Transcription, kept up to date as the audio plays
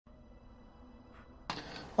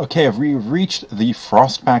Okay, we've reached the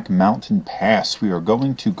Frostback Mountain Pass. We are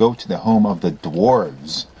going to go to the home of the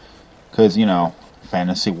dwarves. Because, you know,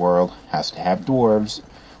 fantasy world has to have dwarves.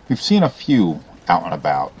 We've seen a few out and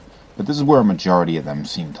about, but this is where a majority of them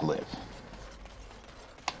seem to live.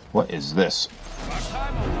 What is this?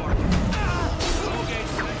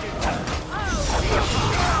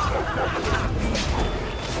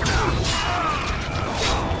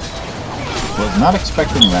 Was not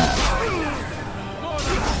expecting that.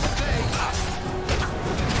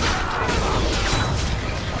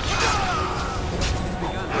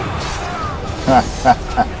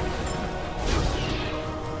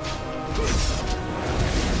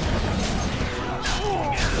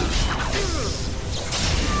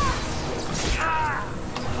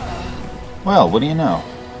 Well, what do you know?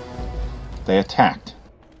 They attacked.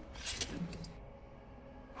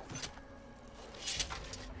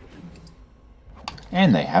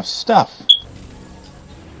 And they have stuff.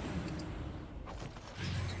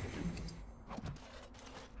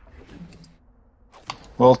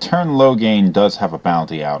 Well, Turn Loghain does have a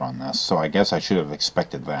bounty out on this, so I guess I should have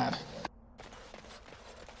expected that.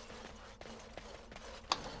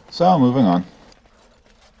 So, moving on.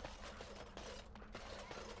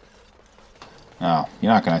 Oh,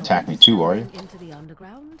 you're not going to attack me too, are you? Into the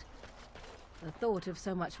underground? The thought of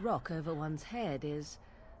so much rock over one's head is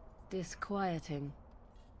disquieting.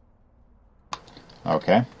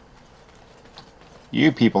 Okay.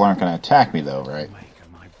 You people aren't going to attack me, though, right?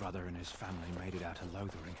 My brother and his family made it out of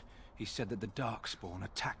Lothering. He said that the Darkspawn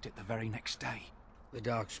attacked it the very next day. The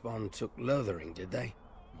Darkspawn took Lothering, did they?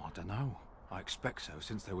 I don't know. I expect so,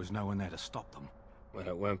 since there was no one there to stop them. Well,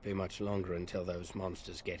 it won't be much longer until those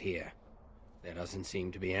monsters get here. There doesn't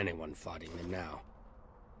seem to be anyone fighting them now.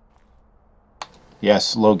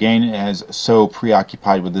 Yes, Loghain is so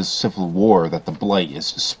preoccupied with this civil war that the blight is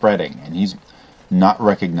spreading, and he's not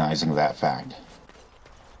recognizing that fact.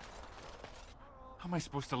 How am I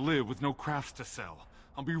supposed to live with no crafts to sell?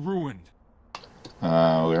 I'll be ruined.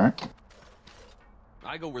 Alright.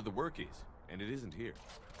 I go where the work is, and it isn't here.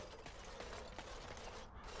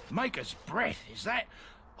 Maker's breath, is that?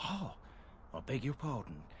 Oh, I beg your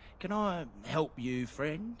pardon. Can I help you,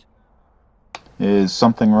 friend? Is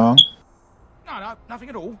something wrong? No, nothing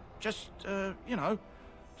at all. Just, you know,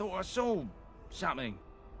 thought I saw something.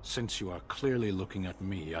 Since you are clearly looking at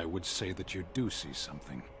me, I would say that you do see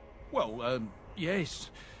something. Well, yes.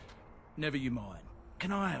 Never you mind.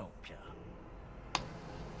 Can I help you?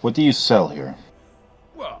 What do you sell here?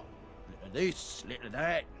 Well, little of this, little of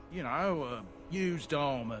that. You know, used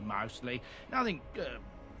armor mostly. Nothing,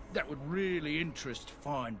 that would really interest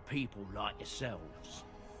fine people like yourselves.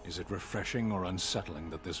 Is it refreshing or unsettling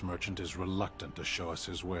that this merchant is reluctant to show us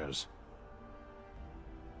his wares?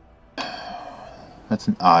 That's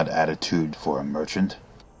an odd attitude for a merchant.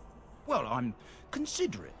 Well, I'm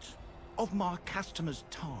considerate of my customers'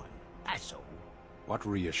 time, that's all. What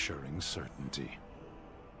reassuring certainty.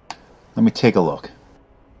 Let me take a look.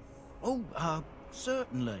 Oh,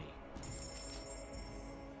 certainly.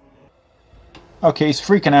 Okay, he's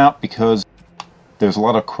freaking out because there's a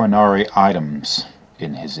lot of Chronari items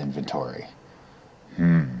in his inventory.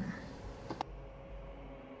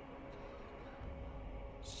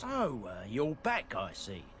 So, you're back, I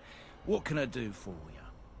see. What can I do for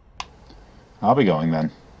you? I'll be going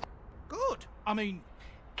then. Good. I mean,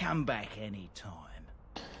 come back any time.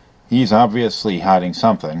 He's obviously hiding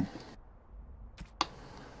something.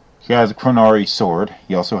 He has a Chronari sword.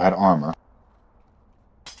 He also had armor.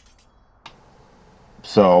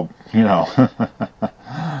 So, you know,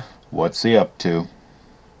 what's he up to?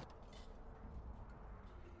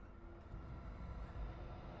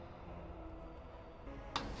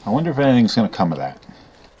 I wonder if anything's going to come of that.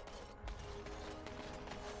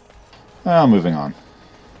 Well, moving on.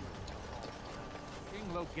 King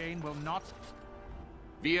Loghain will not...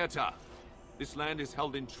 Vieta, this land is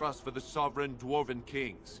held in trust for the sovereign dwarven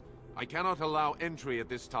kings. I cannot allow entry at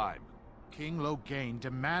this time. King Loghain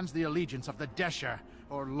demands the allegiance of the Desher,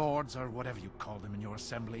 or lords, or whatever you call them in your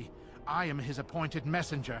assembly. I am his appointed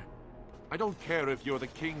messenger. I don't care if you're the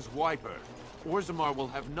king's wiper. Orzammar will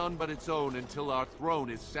have none but its own until our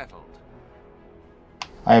throne is settled.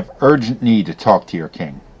 I have urgent need to talk to your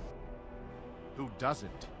king. Who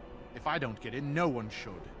doesn't? If I don't get in, no one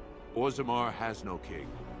should. Orzammar has no king.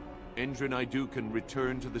 Endrin Idukan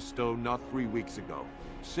returned to the stone not 3 weeks ago,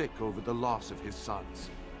 sick over the loss of his sons.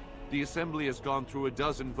 The assembly has gone through a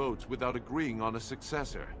dozen votes without agreeing on a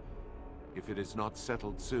successor. If it is not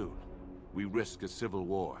settled soon, we risk a civil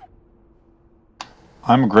war.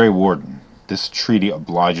 I'm a Grey Warden. This treaty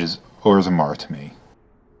obliges Orzammar to me.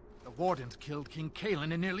 The Wardens killed King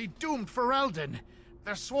Cailan and nearly doomed Frelden.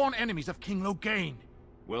 They're sworn enemies of King Loghain.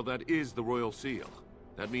 Well, that is the royal seal.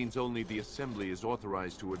 That means only the Assembly is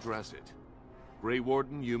authorized to address it. Grey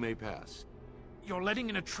Warden, you may pass. You're letting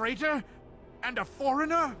in a traitor? And a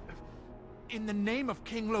foreigner? In the name of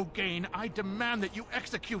King Loghain, I demand that you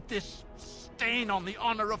execute this stain on the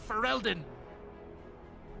honor of Frelden.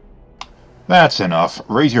 That's enough.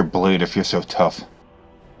 Raise your blade if you're so tough.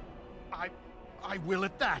 I will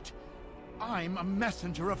at that. I'm a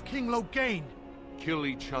messenger of King Loghain. Kill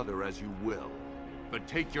each other as you will, but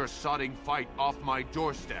take your sodding fight off my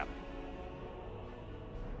doorstep.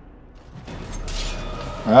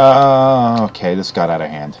 Okay, this got out of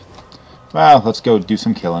hand. Well, let's go do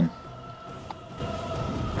some killing.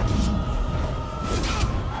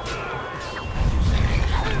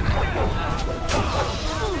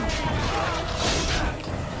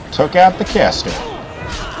 Took out the caster.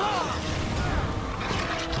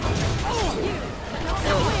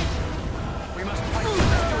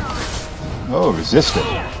 Oh, resisted. So,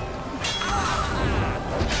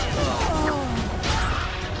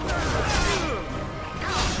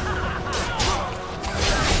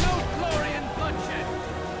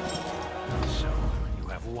 you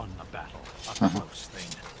have won the battle. A close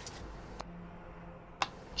thing.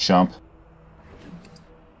 Chump.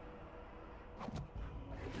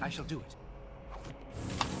 I shall do it.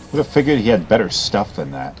 Would have figured he had better stuff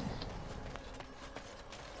than that.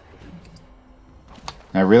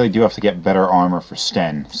 I really do have to get better armor for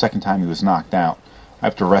Sten. Second time he was knocked out. I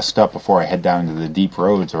have to rest up before I head down into the deep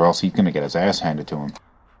roads, or else he's going to get his ass handed to him.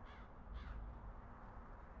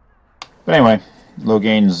 But anyway,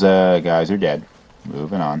 Loghain's guys are dead.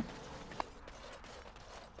 Moving on.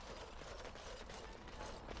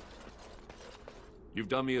 You've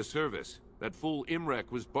done me a service. That fool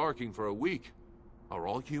Imrek was barking for a week. Are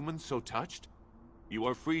all humans so touched? You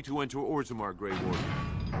are free to enter Orzammar, Grey Warden.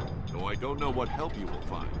 Though I don't know what help you will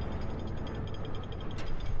find.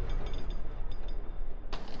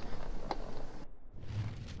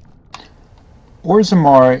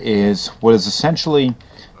 Orzammar is what is essentially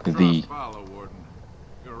the... Follow, Warden.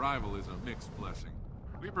 Your arrival is a mixed blessing.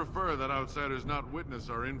 We prefer that outsiders not witness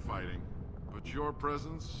our infighting, but your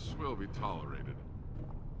presence will be tolerated.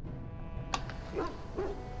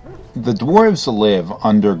 The dwarves live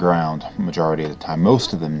underground majority of the time.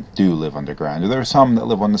 Most of them do live underground. There are some that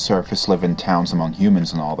live on the surface, live in towns among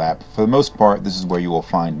humans and all that. But for the most part, this is where you will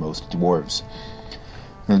find most dwarves.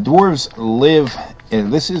 The dwarves live...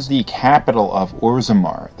 This is the capital of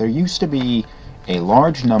Orzammar. There used to be a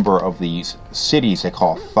large number of these cities they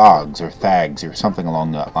call thogs or thags or something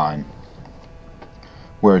along that line,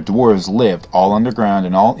 where dwarves lived, all underground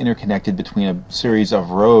and all interconnected between a series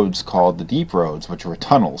of roads called the Deep Roads, which were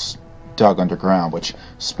tunnels dug underground, which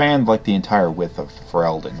spanned like the entire width of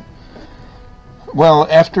Frelden. Well,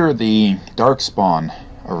 after the Darkspawn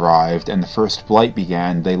arrived and the First Blight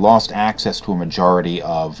began, they lost access to a majority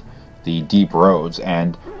of the Deep Roads,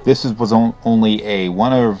 and this was only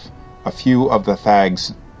one of a few of the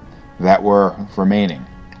thags that were remaining.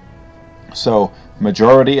 So,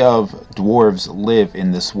 majority of dwarves live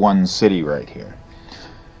in this one city right here.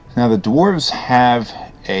 Now, the dwarves have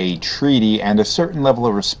a treaty and a certain level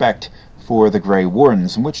of respect for the Grey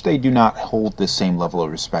Wardens, in which they do not hold the same level of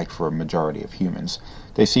respect for a majority of humans.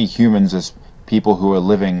 They see humans as people who are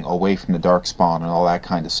living away from the Darkspawn and all that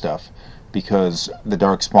kind of stuff, because the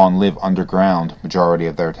Darkspawn live underground majority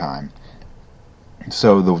of their time.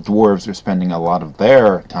 So the dwarves are spending a lot of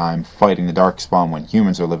their time fighting the Darkspawn when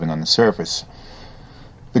humans are living on the surface.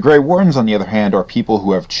 The Grey Wardens, on the other hand, are people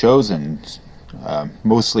who have chosen,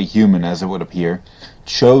 mostly human as it would appear,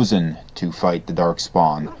 chosen to fight the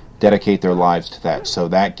Darkspawn, dedicate their lives to that, so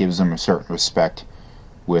that gives them a certain respect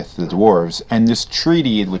with the dwarves. And this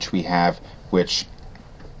treaty which we have, which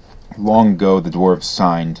long ago the dwarves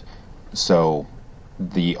signed, so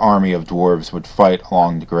the army of dwarves would fight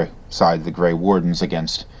along the side of the Grey Wardens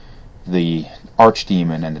against the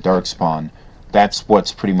Archdemon and the Darkspawn. That's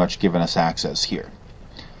what's pretty much given us access here.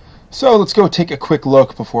 So let's go take a quick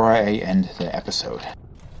look before I end the episode.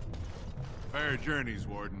 Fair journeys,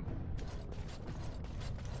 Warden.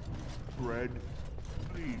 Bread,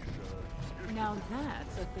 please, sir. Now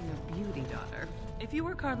that's a thing of beauty, daughter. If you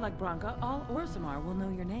work hard like Branka, all Orzammar will know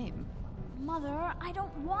your name. Mother, I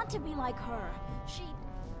don't want to be like her. She...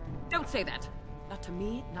 Don't say that! Not to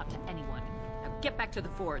me, not to anyone. Now get back to the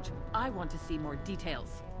forge. I want to see more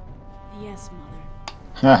details. Yes, Mother.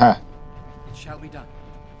 Haha. It shall be done.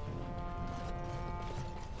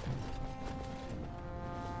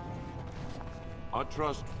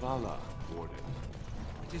 Atrust Vala, Warden.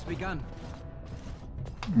 It is begun.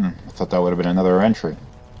 I thought that would have been another entry.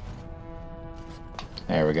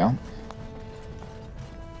 There we go.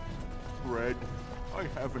 bread. I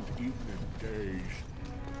haven't eaten in days.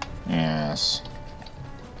 Yes.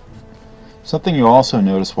 Something you also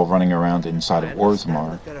notice while running around inside of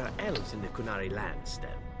Orzammar. There are elves in the Kunari lands,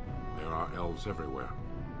 then. There are elves everywhere.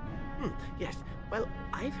 Yes. Well,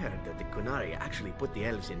 I've heard that the Kunari actually put the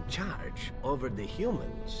elves in charge over the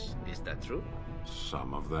humans. Is that true?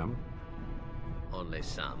 Some of them. Only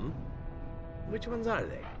some? Which ones are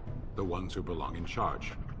they? The ones who belong in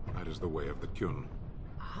charge. That is the way of the Kyun.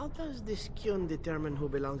 How does this Kyun determine who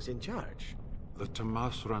belongs in charge? The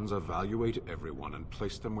Tamasrans evaluate everyone and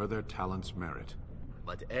place them where their talents merit.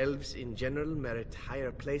 But elves in general merit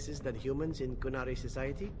higher places than humans in Kunari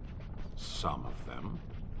society? Some of them.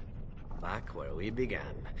 Back where we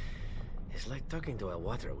began. It's like talking to a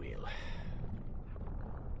water wheel.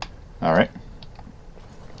 Alright.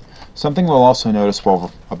 Something we'll also notice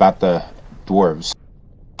about the dwarves.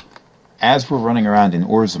 As we're running around in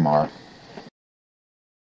Orzammar...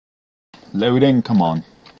 Loading, come on.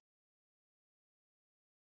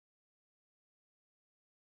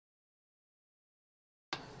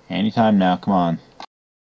 Anytime now, come on.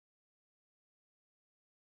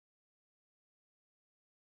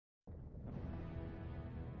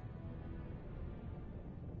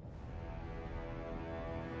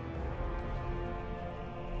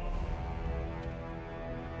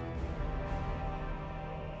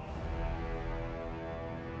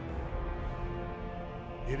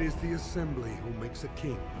 It is the Assembly who makes a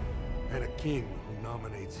king, and a king who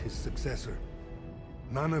nominates his successor.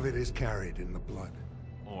 None of it is carried in the blood.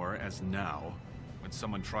 Or, as now, when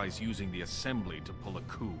someone tries using the Assembly to pull a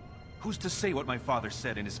coup. Who's to say what my father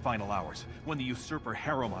said in his final hours, when the usurper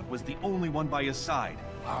Harrowmont was the only one by his side?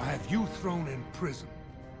 I'll have you thrown in prison.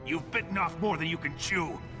 You've bitten off more than you can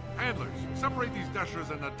chew! Handlers, separate these dashers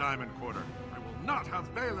in the diamond quarter. I will not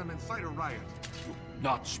have Balaam incite a riot.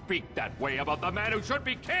 Not speak that way about the man who should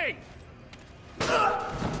be king!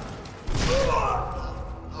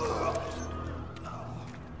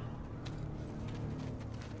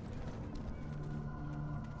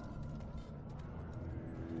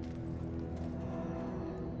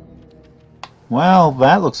 Well,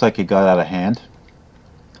 that looks like it got out of hand.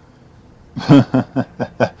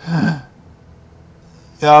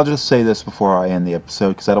 Yeah, I'll just say this before I end the episode,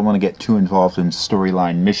 because I don't want to get too involved in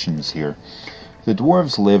storyline missions here. The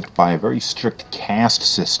dwarves lived by a very strict caste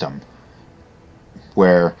system,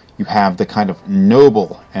 where you have the kind of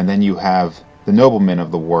noble, and then you have the noblemen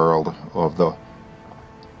of the world, of the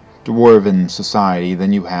dwarven society,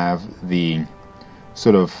 then you have the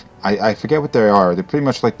sort of, I forget what they are, they're pretty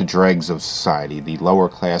much like the dregs of society, the lower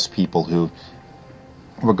class people who,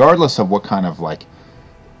 regardless of what kind of, like,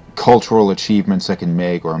 cultural achievements they can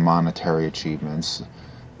make, or monetary achievements,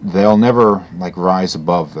 they'll never, like, rise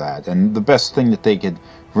above that. And the best thing that they could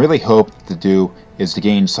really hope to do is to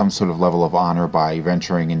gain some sort of level of honor by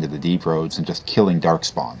venturing into the deep roads and just killing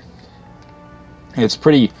Darkspawn. It's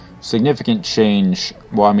pretty significant change.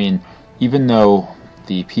 Well, I mean, even though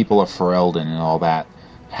the people of Frelden and all that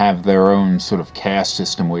have their own sort of caste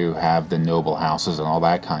system where you have the noble houses and all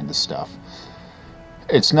that kind of stuff,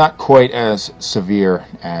 it's not quite as severe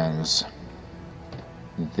as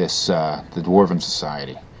this the Dwarven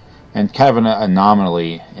society, and kind of an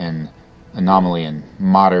anomaly in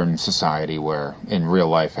modern society, where, in real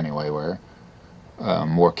life anyway, where a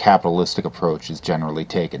more capitalistic approach is generally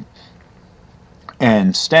taken.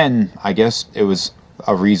 And Sten, I guess it was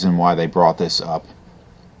a reason why they brought this up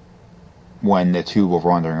when the two were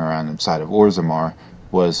wandering around inside of Orzammar,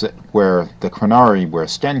 was where the Kunari, where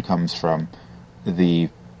Sten comes from,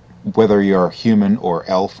 whether you're human or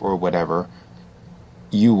elf or whatever,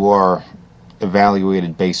 you are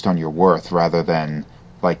evaluated based on your worth rather than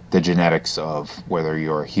like the genetics of whether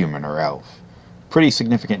you're human or elf. Pretty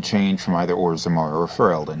significant change from either Orzammar or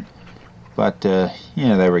Frelden. But,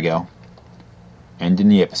 there we go. Ending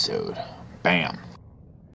the episode. Bam.